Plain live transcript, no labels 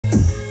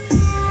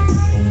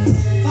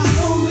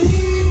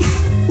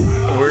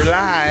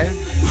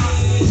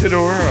to the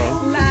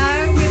world.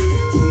 Live with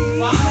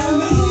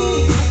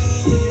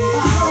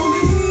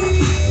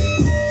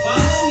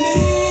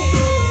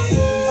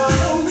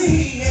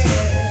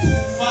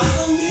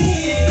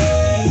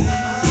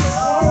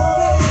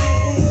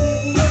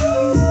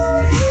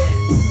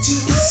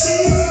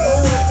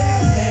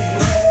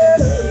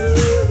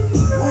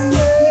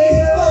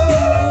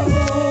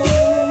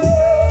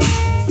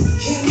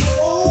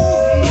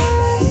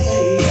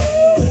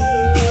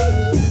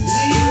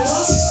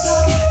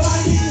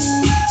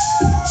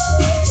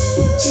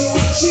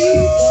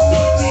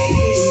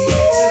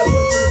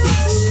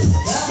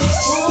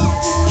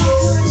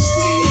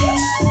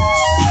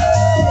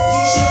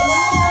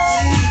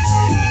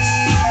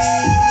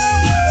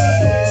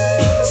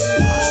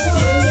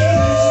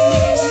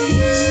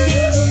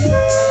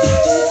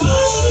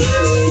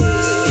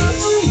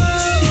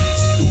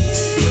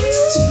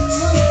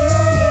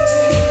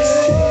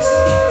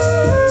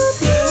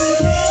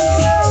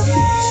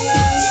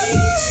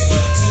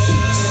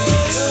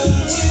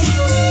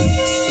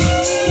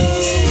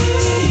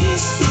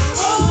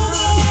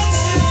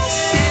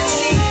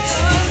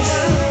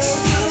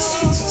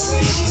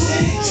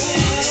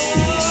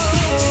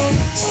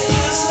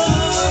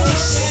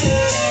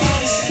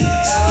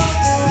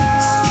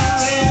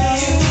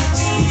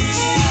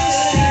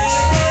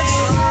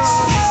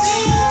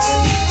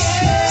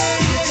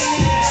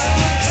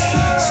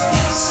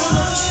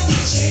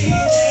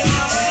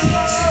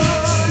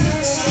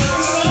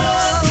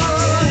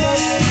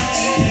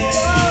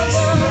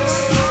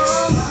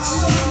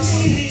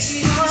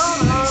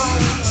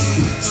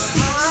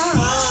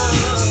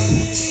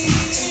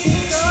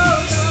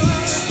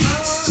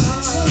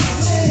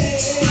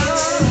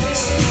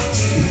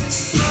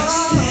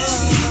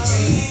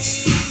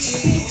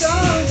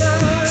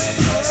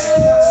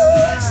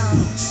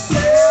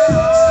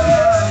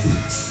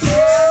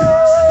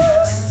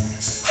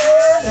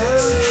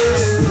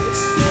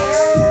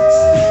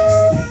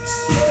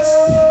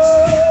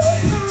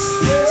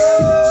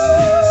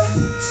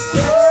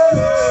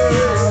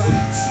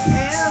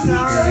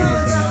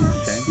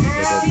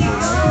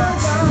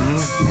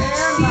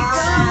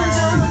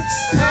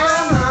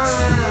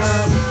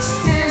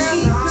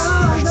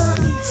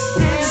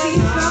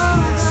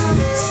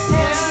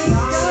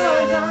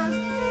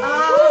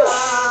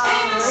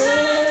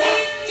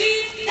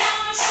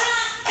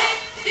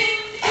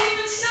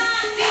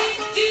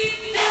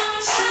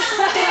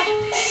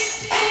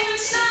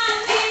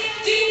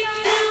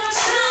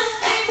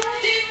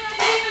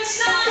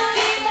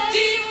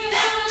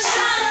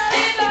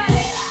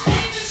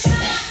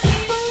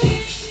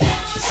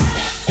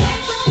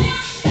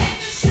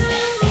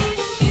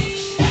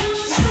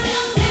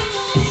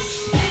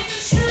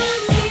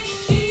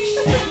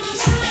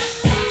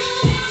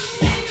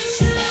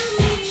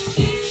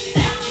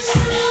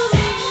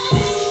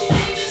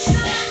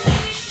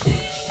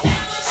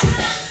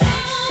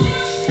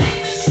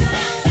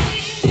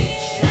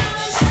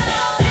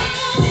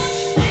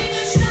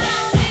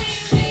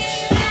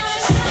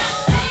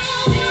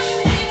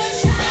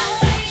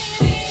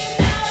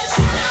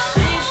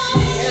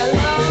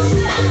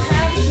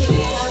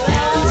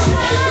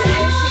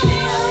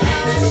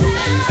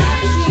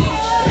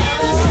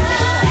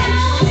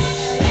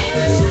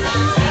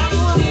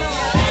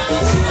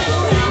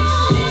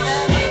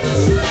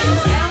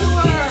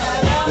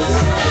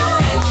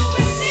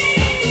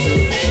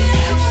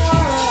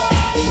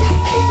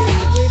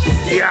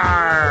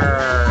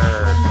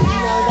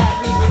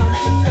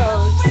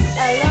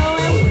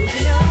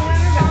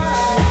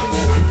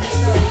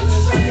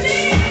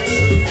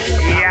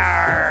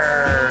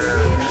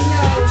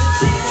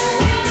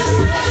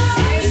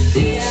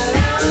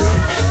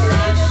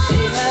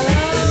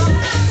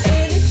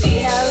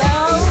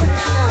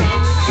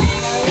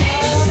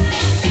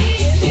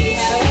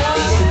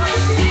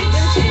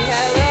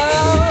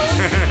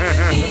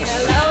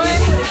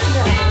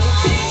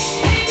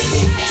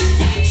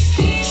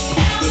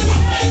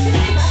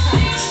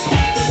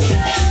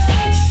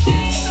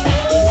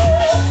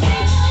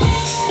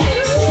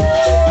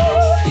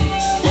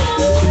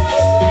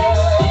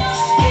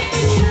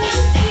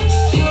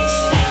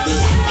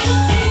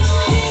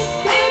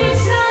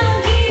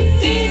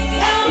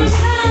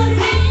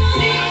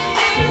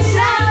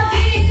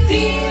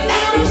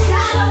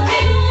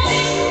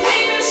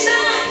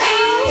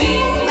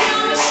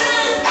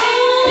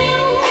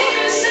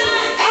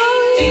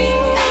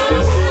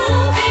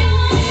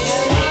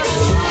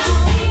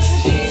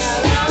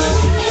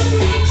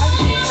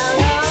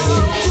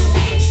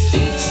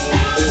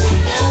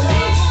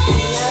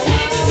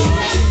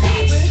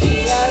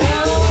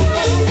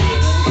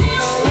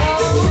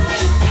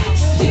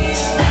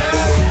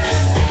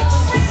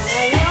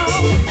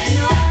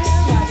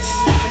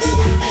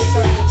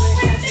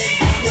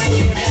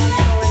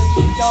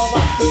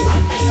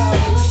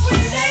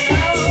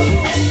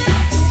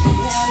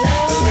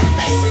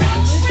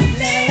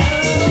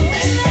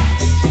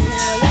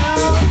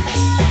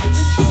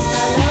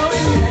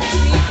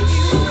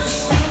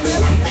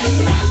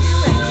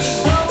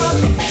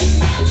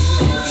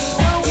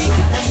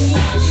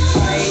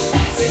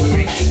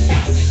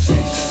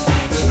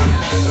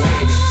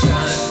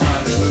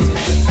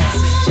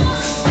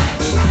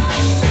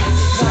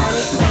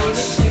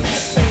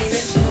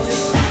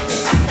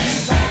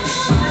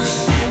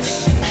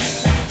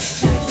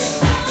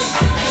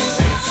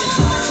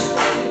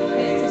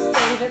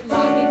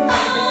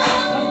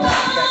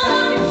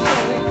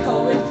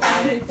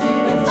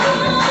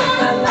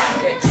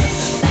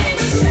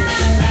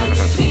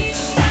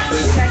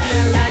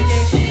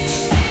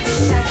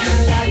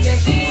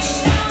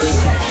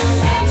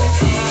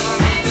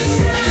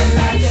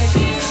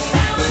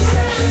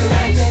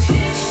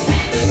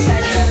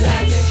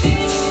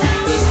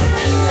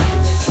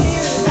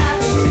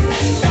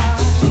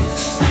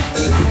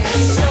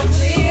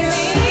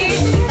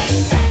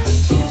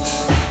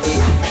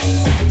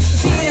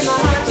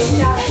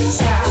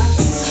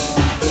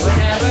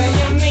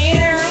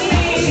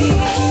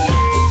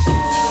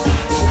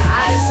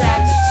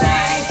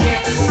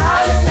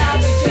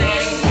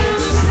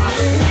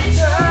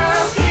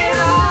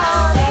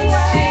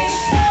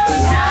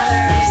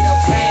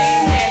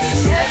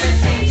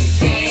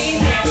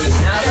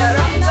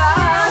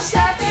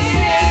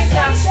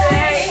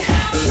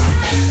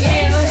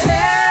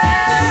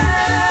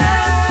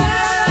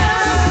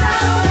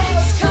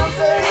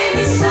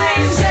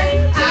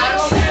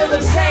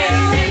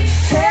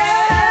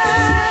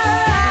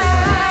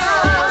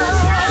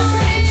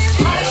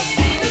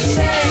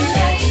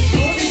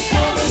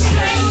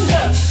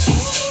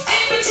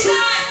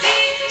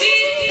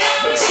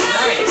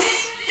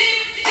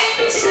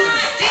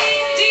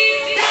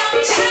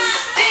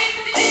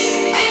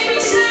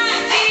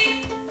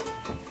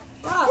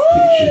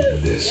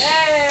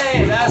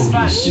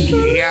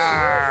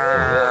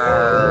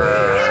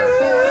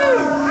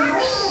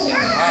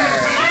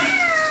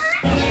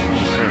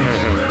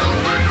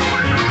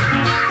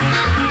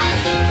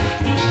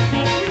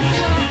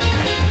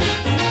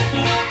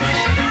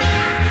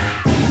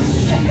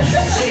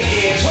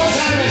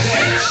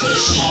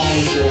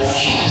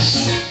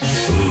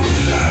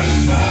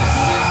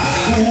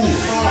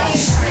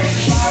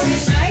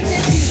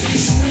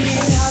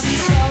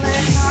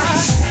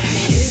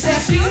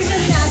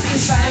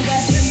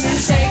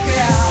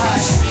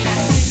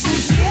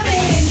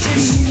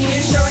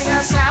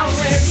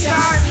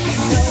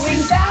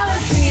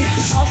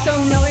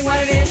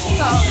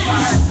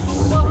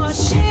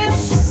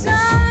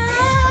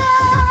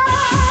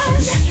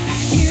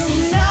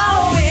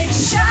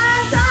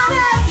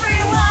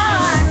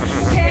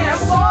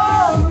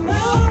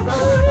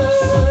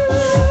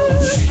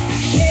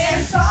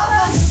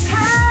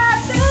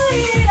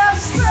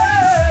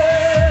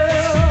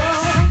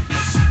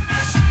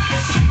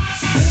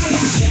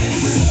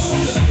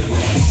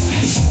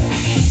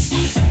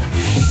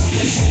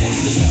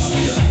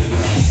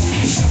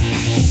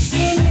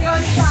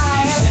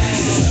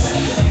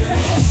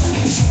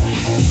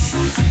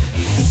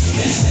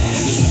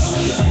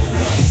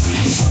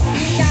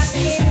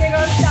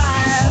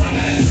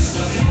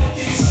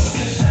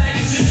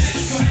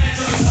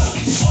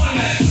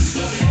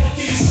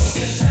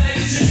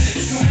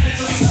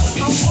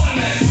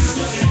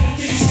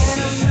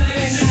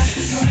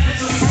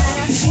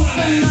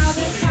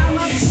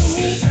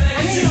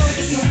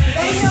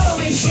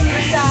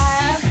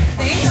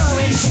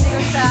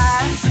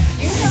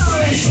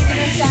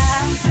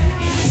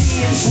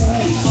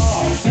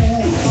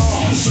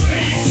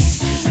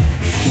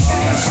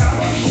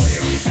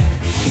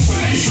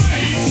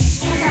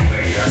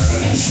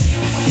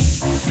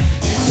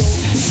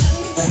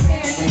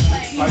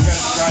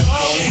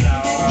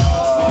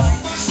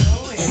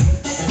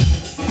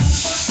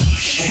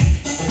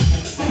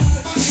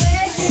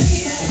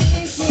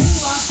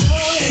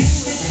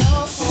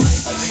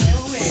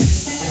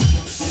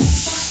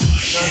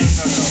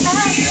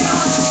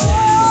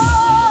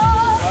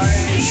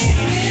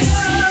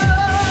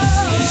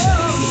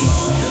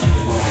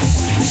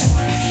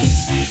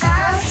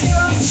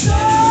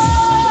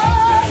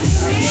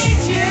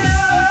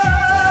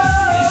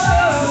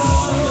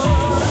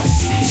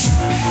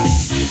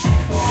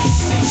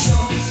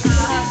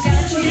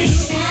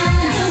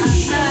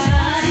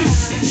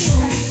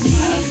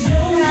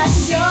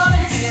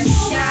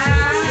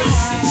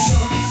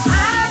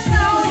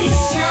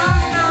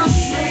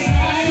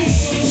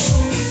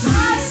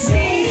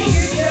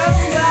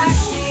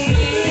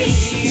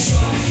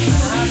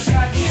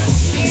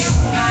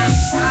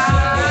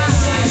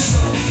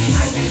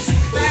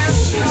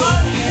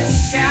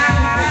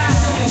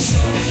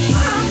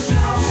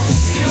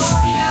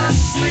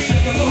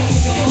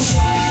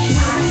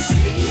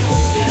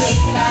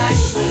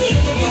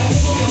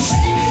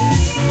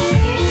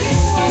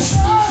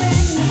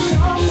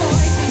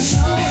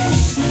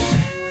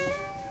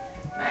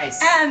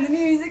And the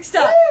music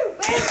stopped.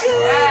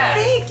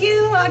 Thank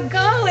you are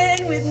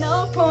going with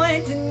no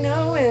point in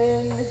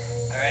knowing.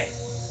 Alright.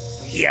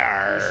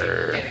 Yar.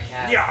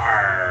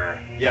 Yar.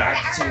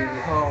 Back to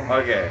home.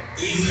 Okay.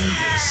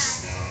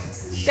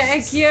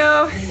 Thank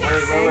you.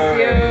 Thank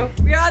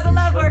you. We are the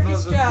Love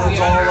Orchestra. That's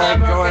all like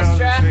going on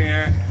the thing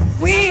here.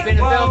 We've been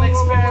a film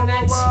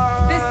experiment.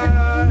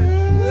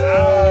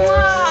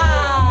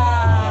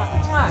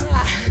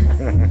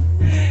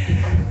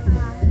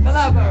 The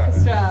Love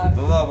Orchestra.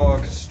 The Love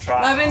Orchestra.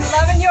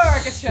 Loving your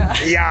orchestra.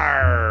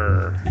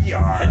 Yar.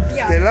 Yar.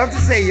 They love to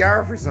say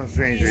yar for some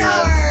strange reason.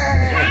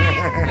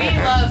 We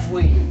love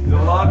we. The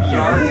love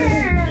yar.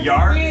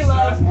 Yar. We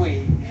love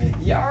we.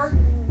 Yar.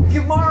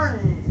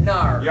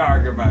 Gamarnar. Yar.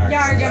 Goodbye.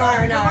 Yar,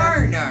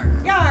 gamarnar.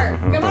 Gamarnar. Yar,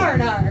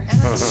 gamarnar.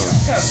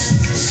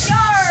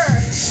 Yar.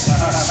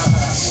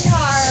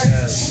 Yar.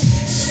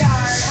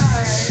 Yar.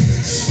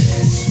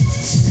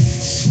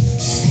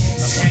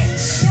 Okay.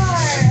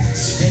 Yar.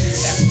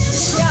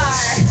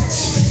 Yar.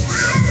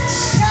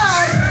 Yar.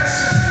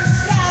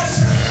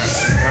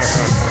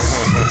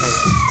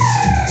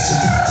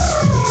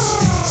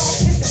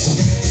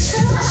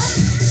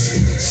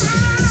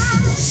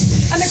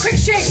 And a quick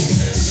shake.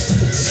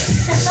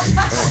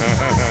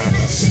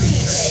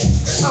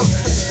 Oh.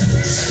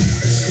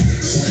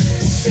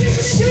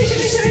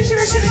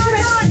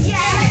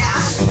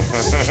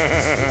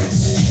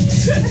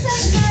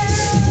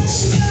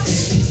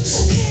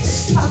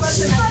 How about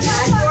the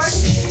handboard?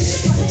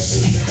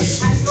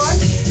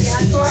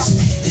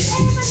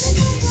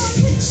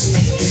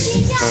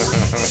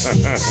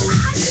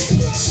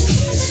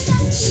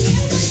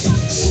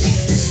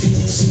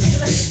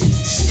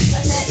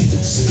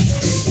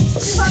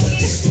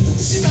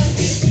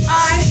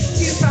 I'm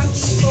too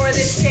funky for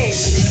this stage.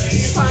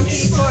 Too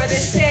funky for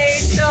this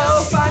stage. So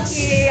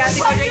funky. I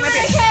think I'll drink my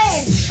beer.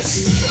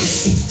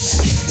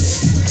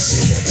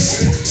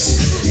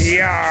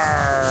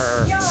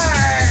 Yar. Yar.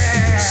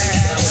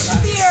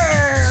 Beer.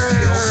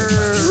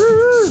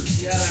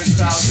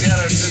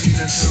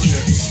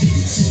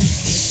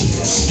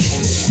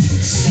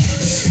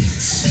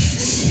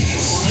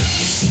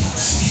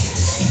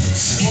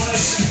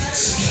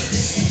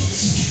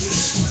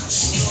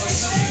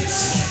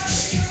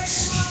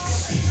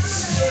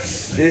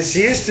 This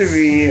used to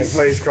be a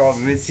place called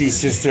Mitzi's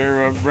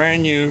Sister,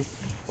 brand new.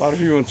 A lot of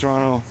people in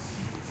Toronto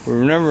will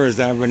remember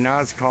that, but now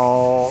it's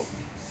called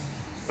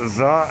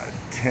The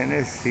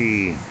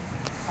Tennessee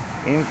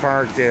in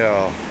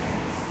Parkdale.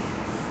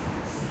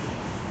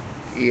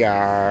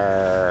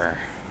 Yar.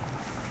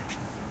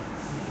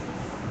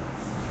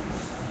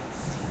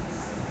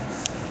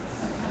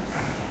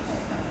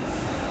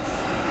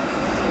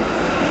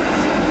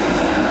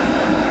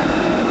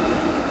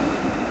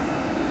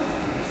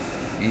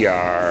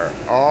 Yar.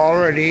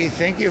 Already,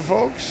 thank you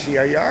folks.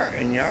 Yar, yar,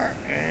 and yar,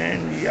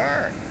 and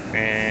yar,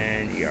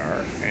 and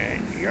yar,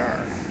 and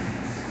yar.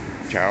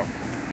 Ciao.